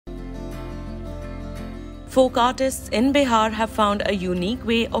Folk artists in Bihar have found a unique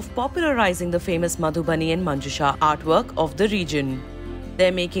way of popularizing the famous Madhubani and Manjusha artwork of the region.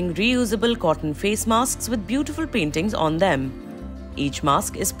 They're making reusable cotton face masks with beautiful paintings on them. Each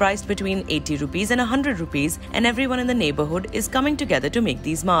mask is priced between 80 rupees and 100 rupees, and everyone in the neighborhood is coming together to make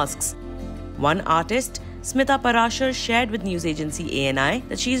these masks. One artist, Smita Parashar, shared with news agency ANI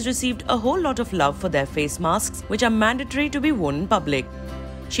that she's received a whole lot of love for their face masks, which are mandatory to be worn in public.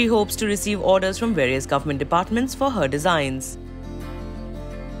 She hopes to receive orders from various government departments for her designs.